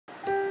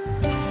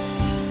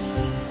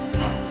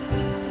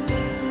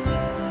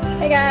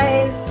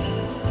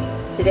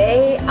guys!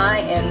 Today I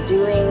am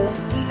doing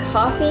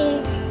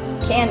coffee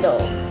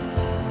candles.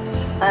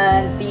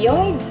 The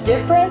only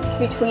difference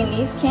between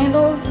these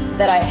candles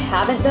that I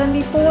haven't done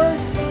before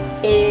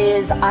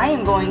is I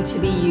am going to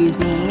be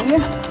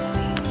using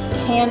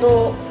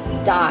candle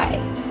dye.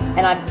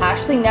 And I've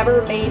actually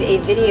never made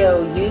a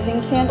video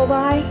using candle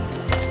dye,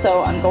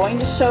 so I'm going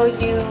to show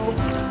you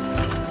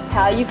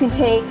how you can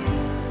take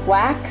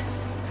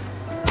wax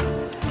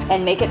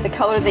and make it the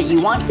color that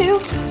you want to.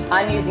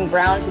 I'm using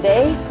brown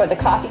today for the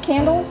coffee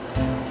candles.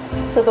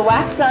 So the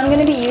wax that I'm going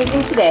to be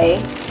using today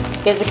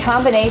is a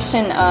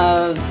combination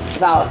of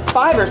about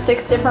 5 or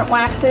 6 different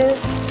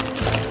waxes.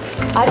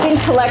 I've been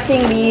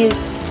collecting these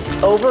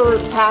over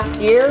the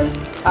past year.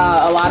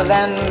 A lot of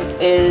them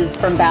is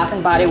from Bath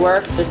 & Body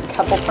Works. There's a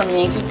couple from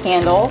Yankee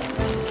Candle.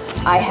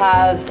 I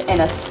have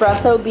an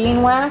espresso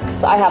bean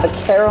wax. I have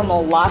a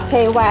caramel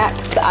latte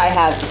wax. I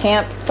have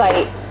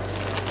campsite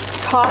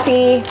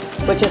coffee,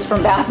 which is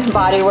from Bath &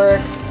 Body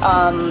Works.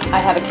 I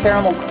have a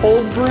caramel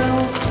cold brew,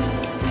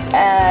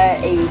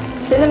 a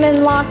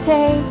cinnamon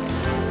latte.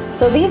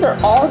 So these are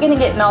all going to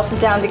get melted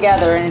down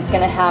together, and it's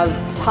going to have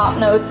top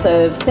notes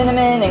of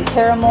cinnamon and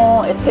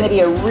caramel. It's going to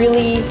be a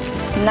really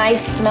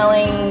nice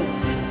smelling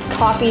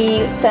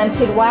coffee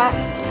scented wax.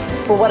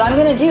 But what I'm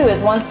going to do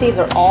is once these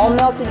are all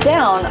melted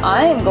down,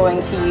 I am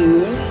going to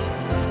use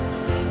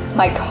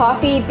my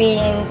coffee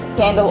beans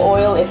candle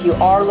oil. If you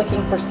are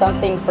looking for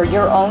something for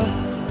your own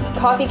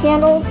coffee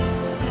candles,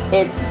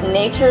 it's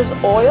Nature's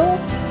Oil.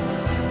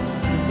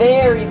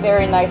 Very,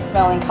 very nice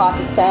smelling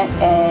coffee scent,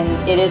 and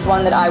it is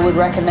one that I would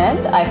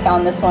recommend. I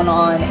found this one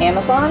on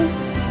Amazon.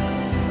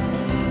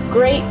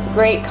 Great,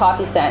 great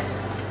coffee scent.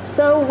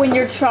 So when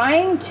you're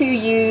trying to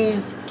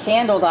use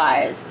candle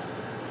dyes,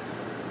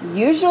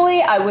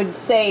 usually I would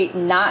say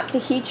not to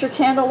heat your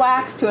candle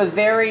wax to a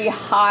very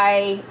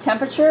high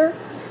temperature,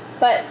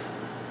 but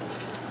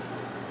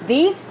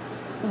these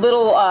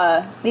little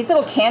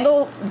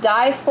candle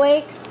dye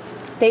flakes,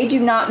 they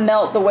do not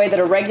melt the way that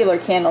a regular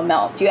candle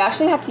melts. You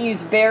actually have to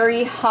use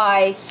very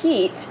high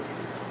heat.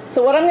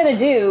 So what I'm going to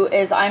do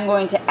is I'm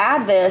going to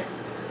add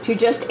this to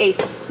just a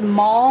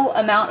small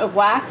amount of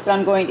wax that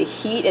I'm going to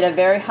heat at a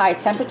very high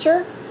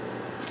temperature.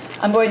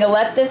 I'm going to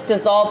let this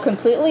dissolve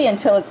completely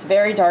until it's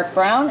very dark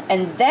brown,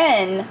 and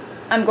then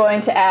I'm going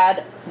to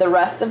add the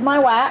rest of my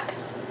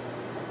wax,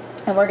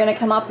 and we're going to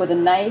come up with a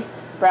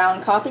nice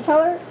brown coffee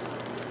color,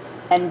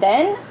 and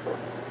then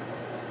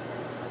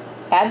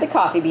add the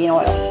coffee bean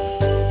oil.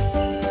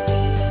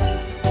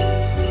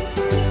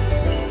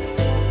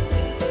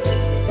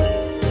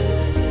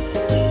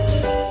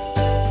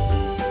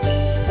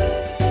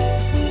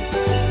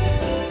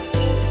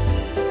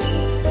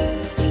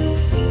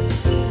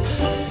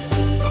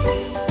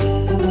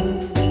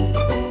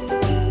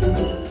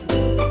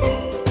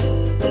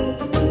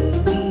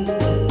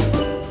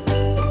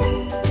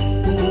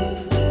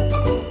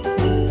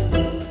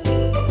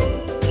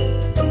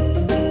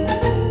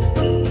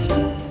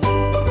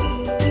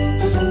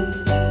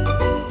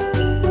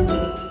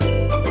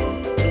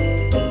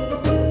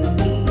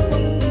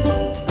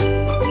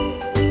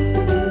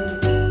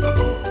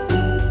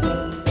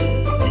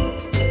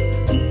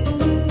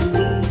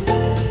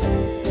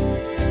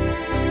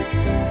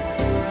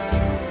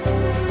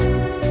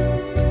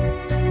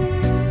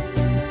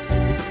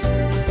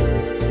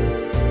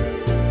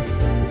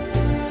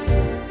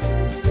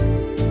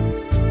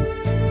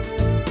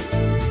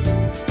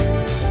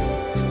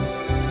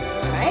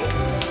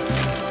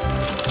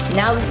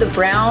 Now that the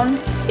brown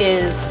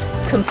is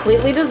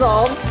completely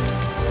dissolved,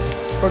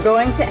 we're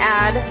going to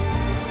add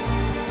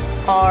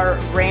our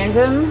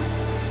random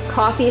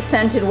coffee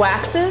scented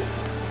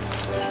waxes.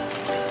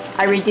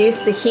 I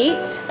reduced the heat,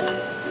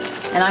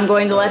 and I'm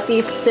going to let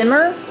these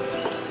simmer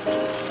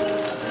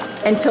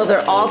until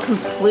they're all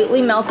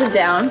completely melted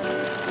down.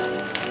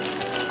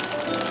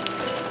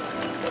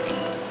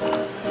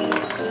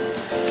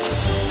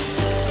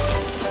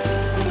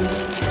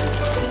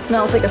 It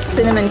smells like a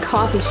cinnamon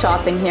coffee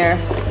shop in here.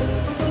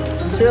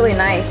 It's really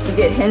nice. You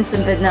get hints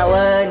of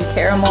vanilla and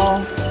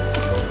caramel.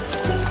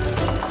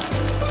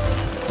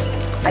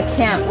 I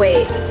can't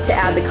wait to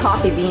add the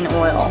coffee bean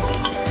oil.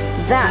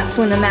 That's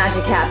when the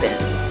magic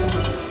happens.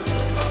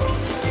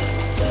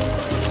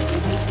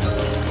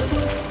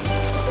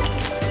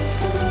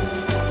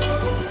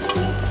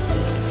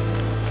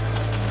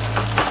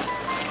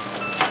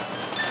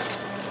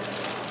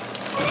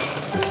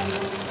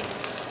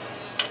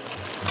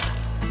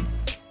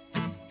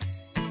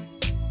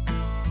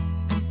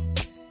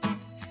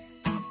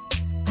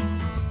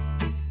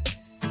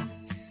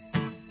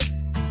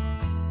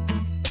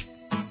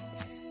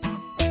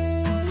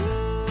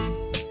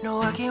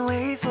 I can't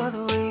wait for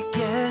the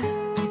weekend,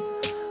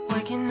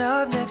 waking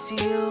up next to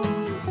you.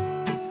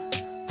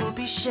 We'll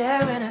be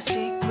sharing our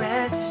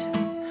secrets,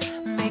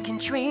 making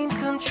dreams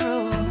come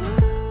true.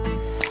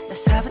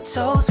 Let's have a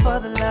toast for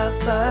the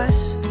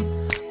lovers.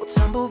 We'll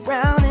tumble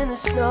round in the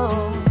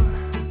snow,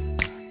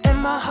 and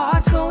my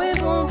heart's going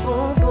boom,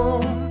 boom,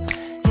 boom.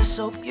 You're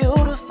so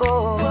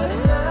beautiful. What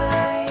a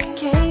night.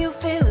 Can you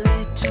feel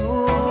it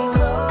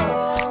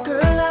too?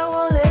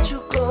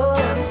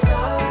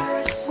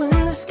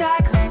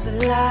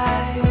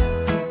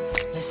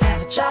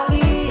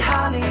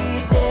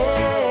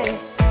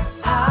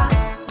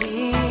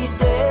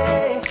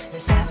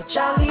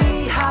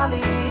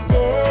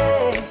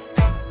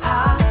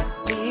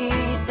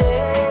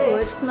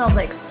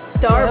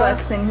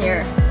 Starbucks in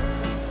here.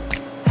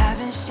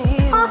 Haven't seen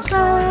you so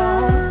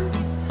long,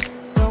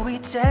 though we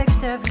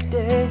text every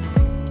day,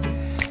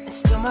 and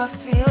still my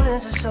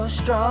feelings are so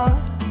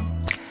strong.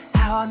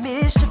 How I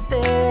missed your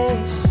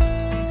face.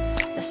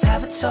 Let's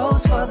have a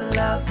toast for the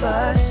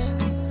lovers.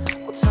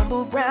 We'll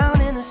tumble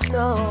round in the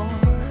snow,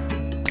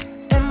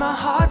 and my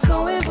heart's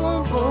going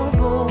boom, boom,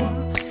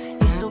 boom.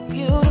 You're so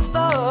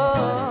beautiful.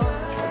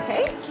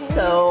 Okay,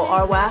 so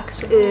our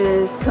wax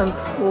is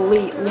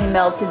completely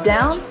melted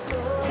down,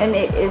 and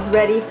it is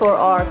ready for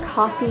our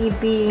coffee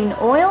bean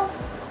oil.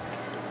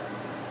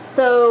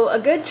 So a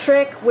good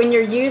trick when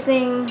you're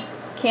using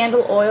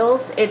candle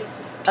oils,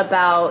 it's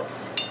about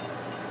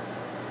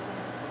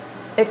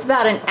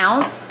an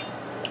ounce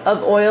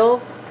of oil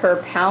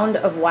per pound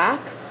of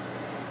wax.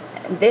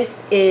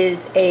 This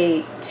is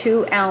a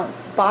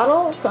 2-ounce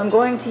bottle, so I'm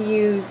going to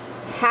use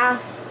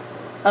half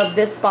of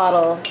this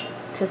bottle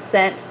to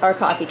scent our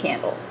coffee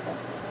candles.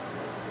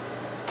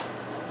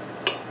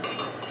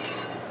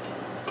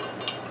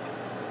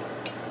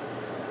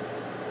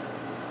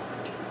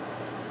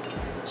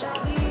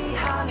 Jolly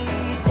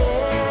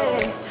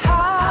holiday,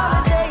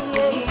 holiday,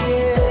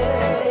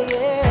 yeah,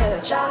 yeah.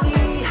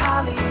 Jolly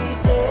holiday,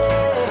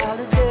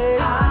 holiday,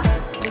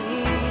 holiday,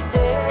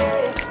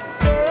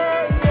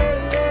 yeah,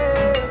 yeah,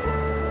 yeah.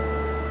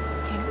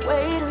 Can't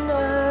wait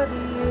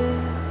another year.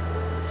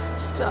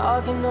 Just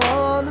talking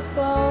on the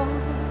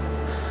phone,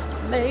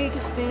 make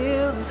you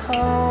feel at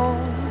home.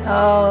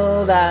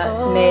 Oh,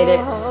 that made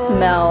it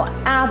smell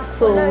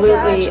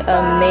absolutely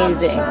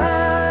amazing.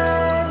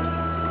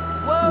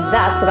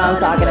 That's what I'm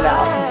talking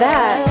about.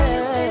 That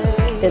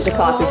is a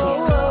coffee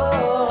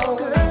candle.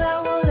 Girl,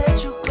 I won't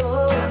let you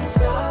go.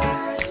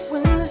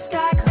 When the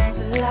sky comes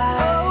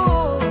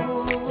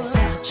alive, let's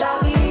have a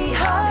jolly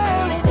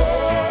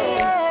holiday,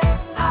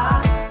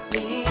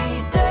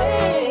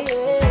 holiday.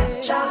 Let's have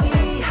a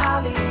jolly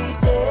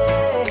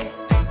holiday,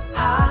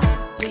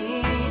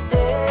 holiday.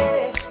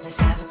 Let's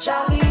have a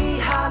jolly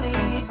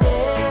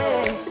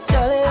holiday,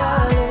 jolly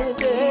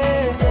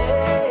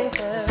holiday.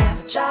 Let's have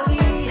a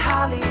jolly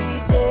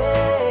holiday,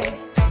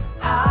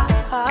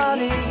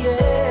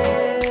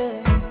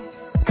 holiday,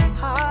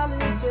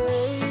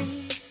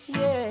 holiday.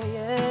 Yeah,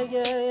 yeah, yeah,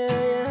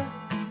 yeah, yeah.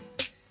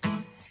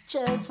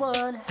 Just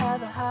wanna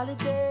have a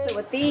holiday. So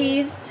with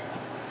these,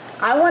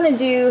 I want to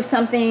do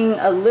something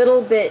a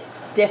little bit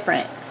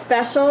different,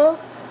 special,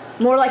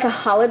 more like a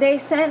holiday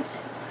scent.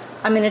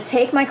 I'm going to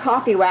take my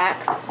coffee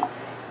wax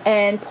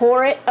and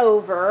pour it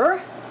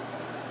over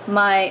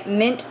my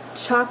mint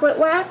chocolate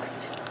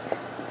wax,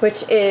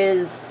 which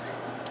is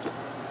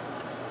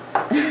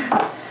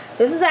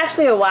this is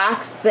actually a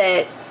wax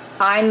that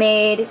I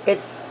made.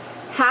 It's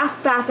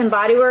half Bath and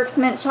Body Works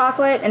mint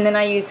chocolate, and then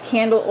I use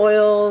candle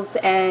oils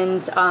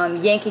and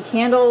Yankee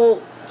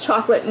Candle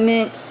chocolate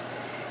mint.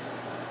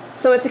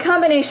 So it's a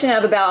combination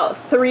of about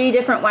 3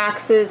 different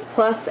waxes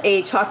plus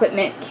a chocolate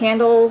mint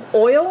candle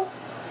oil.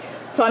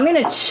 So I'm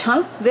going to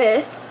chunk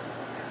this.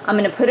 I'm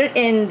going to put it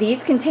in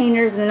these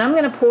containers, and then I'm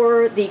going to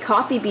pour the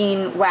coffee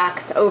bean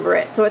wax over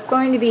it. So it's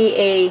going to be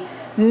a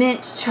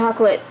mint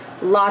chocolate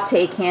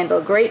latte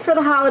candle. Great for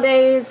the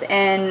holidays,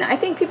 and I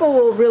think people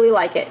will really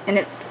like it. And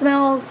it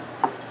smells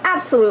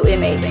absolutely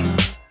amazing.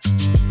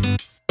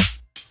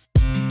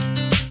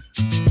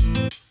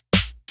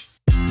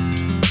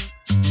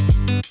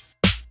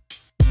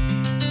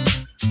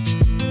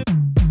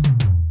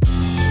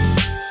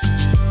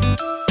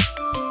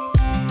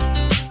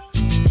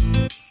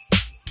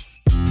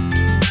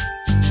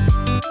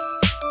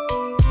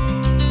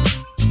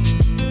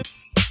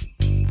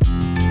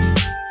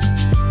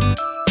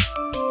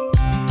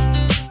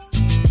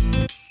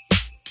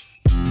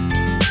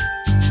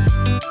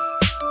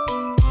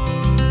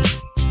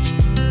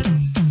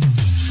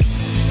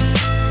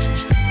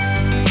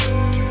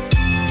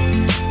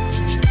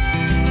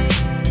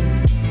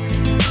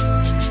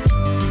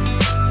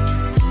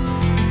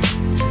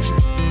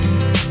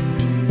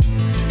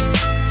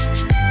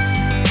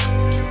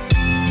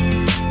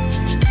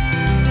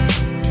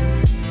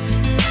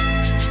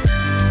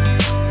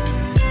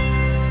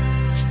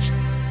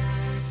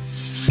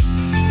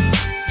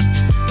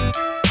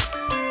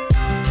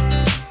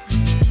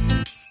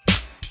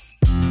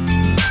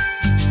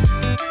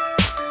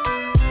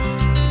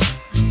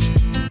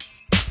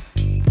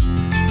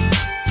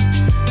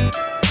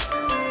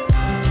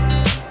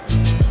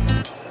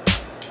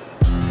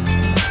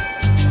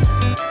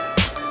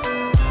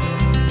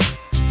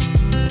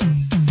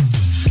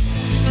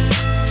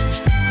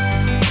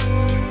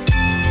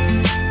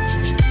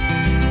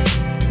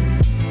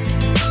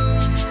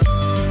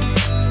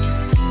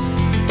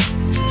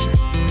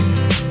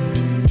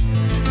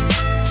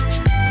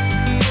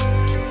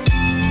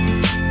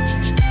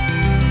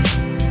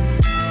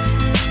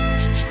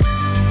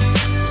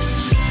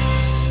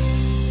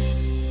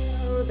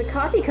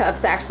 Coffee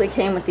cups actually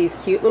came with these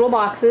cute little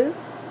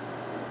boxes,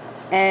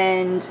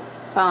 and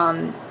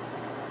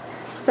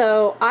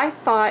so I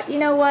thought, you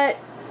know what,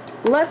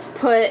 let's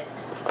put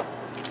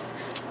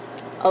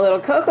a little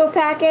cocoa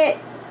packet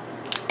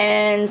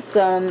and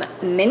some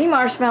mini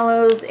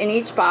marshmallows in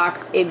each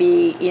box. It'd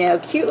be, you know,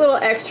 cute little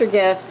extra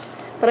gift,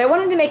 but I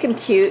wanted to make them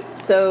cute,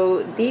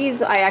 so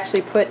these I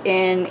actually put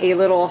in a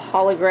little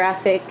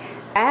holographic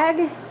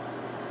bag.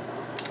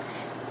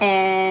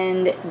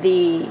 And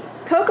the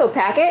cocoa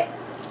packet,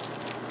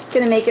 just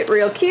gonna make it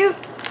real cute.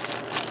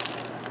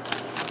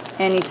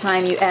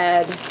 Anytime you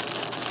add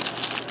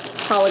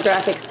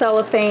holographic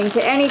cellophane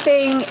to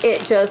anything,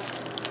 it just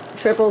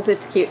triples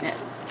its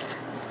cuteness.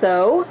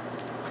 So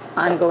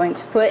I'm going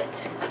to put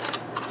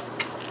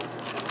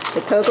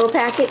the cocoa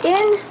packet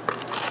in.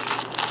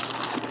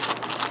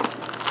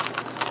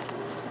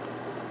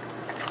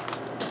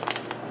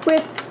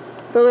 With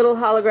the little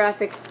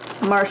holographic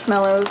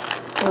marshmallows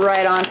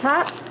right on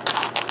top.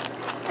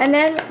 And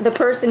then the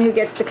person who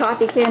gets the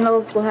coffee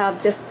candles will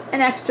have just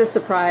an extra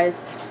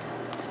surprise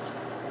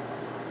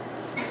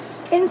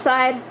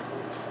inside.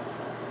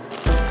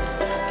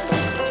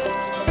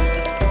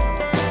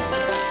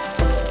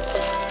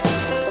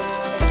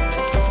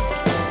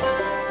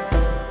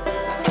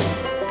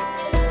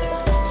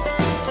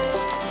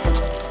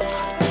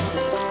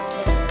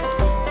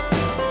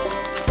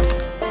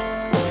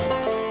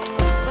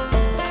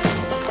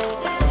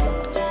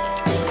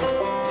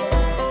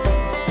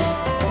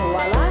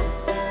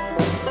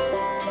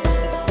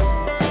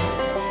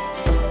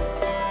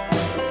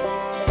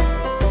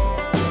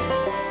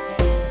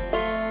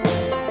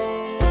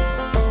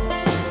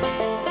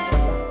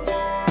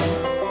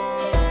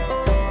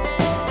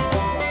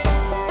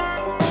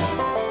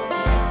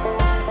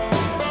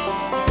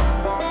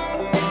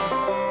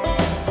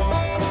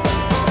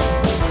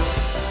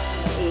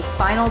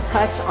 Final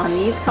touch on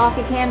these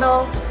coffee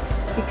candles,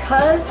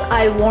 because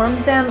I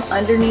warmed them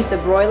underneath the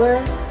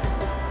broiler,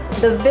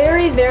 the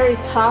very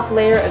top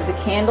layer of the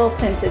candle,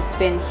 since it's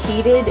been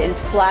heated and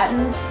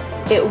flattened,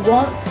 it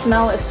won't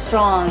smell as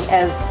strong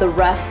as the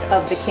rest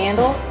of the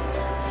candle.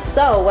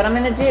 So what I'm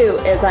going to do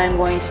is I'm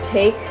going to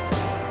take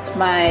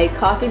my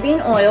coffee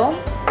bean oil,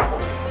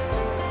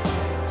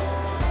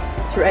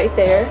 it's right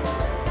there,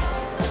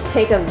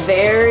 take a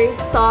very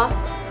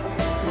soft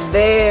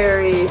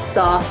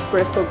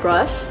bristle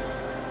brush,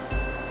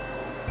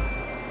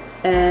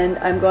 and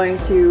I'm going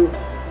to,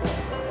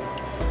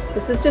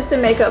 this is just a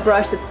makeup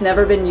brush that's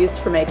never been used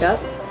for makeup.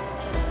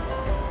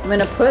 I'm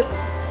going to put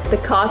the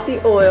coffee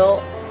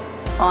oil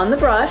on the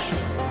brush,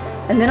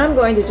 and then I'm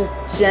going to just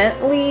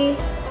gently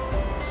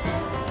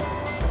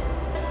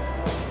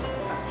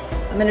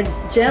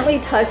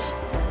touch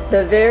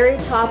the very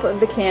top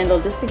of the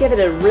candle just to give it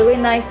a really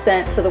nice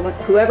scent, so that when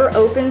whoever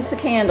opens the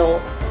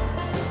candle,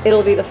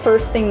 it'll be the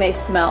first thing they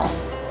smell.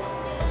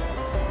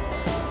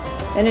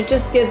 And it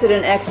just gives it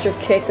an extra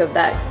kick of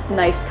that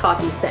nice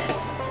coffee scent.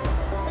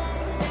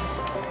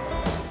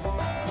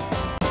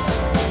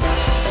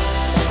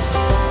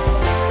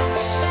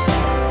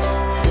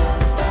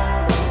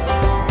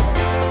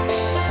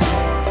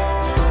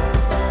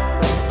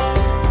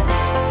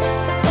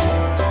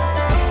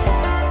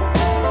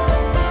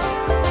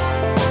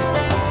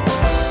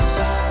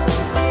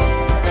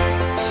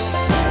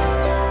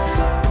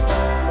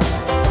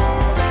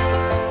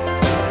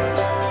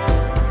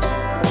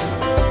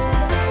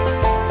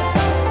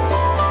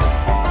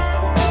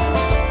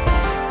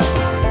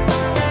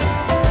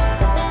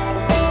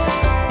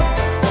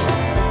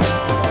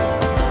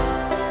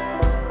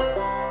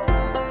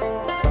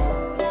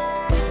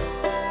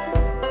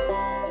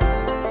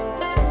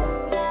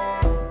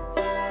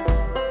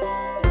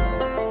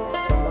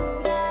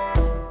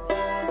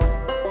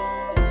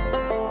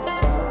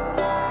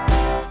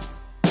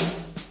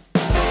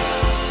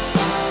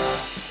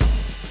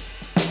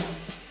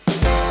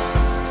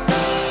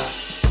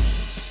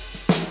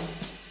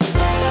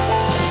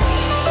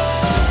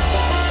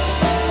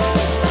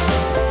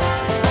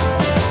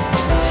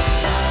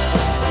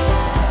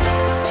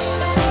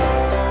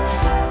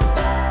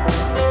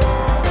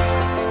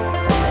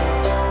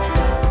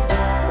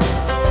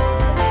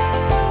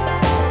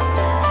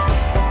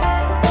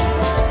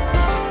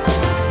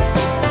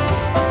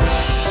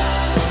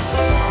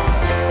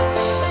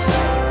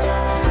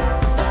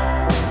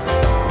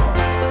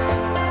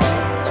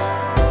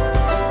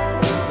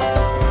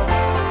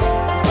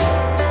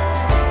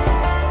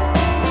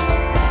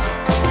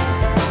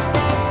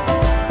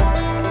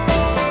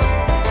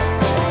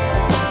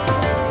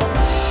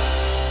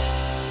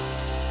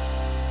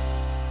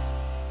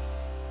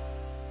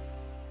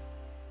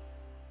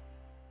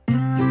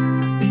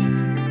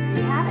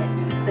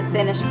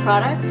 Finished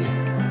product.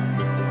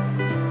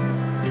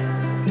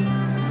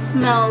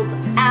 Smells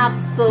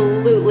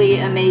absolutely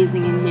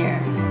amazing in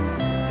here.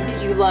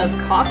 If you love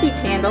coffee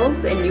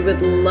candles and you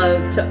would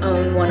love to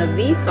own one of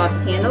these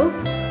coffee candles,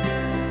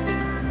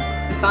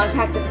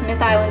 contact the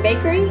Smith Island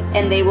Bakery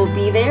and they will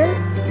be there.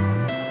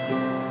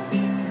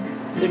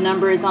 Their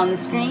number is on the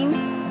screen.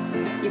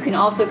 You can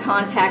also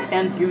contact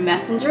them through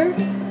Messenger,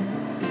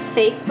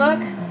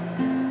 Facebook.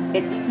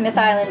 It's Smith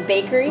Island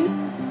Bakery.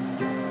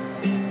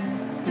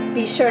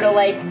 Be sure to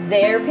like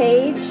their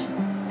page.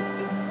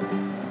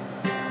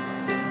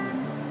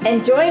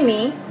 And join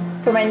me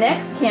for my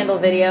next candle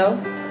video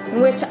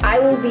in which I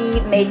will be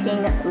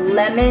making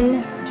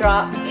lemon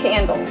drop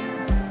candles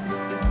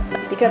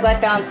because I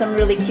found some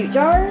really cute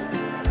jars,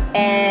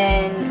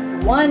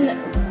 and one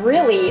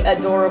really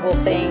adorable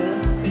thing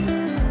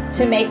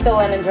to make the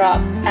lemon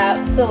drops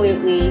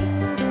absolutely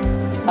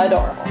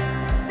adorable.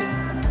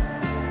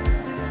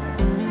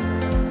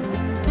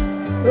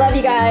 Love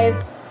you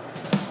guys.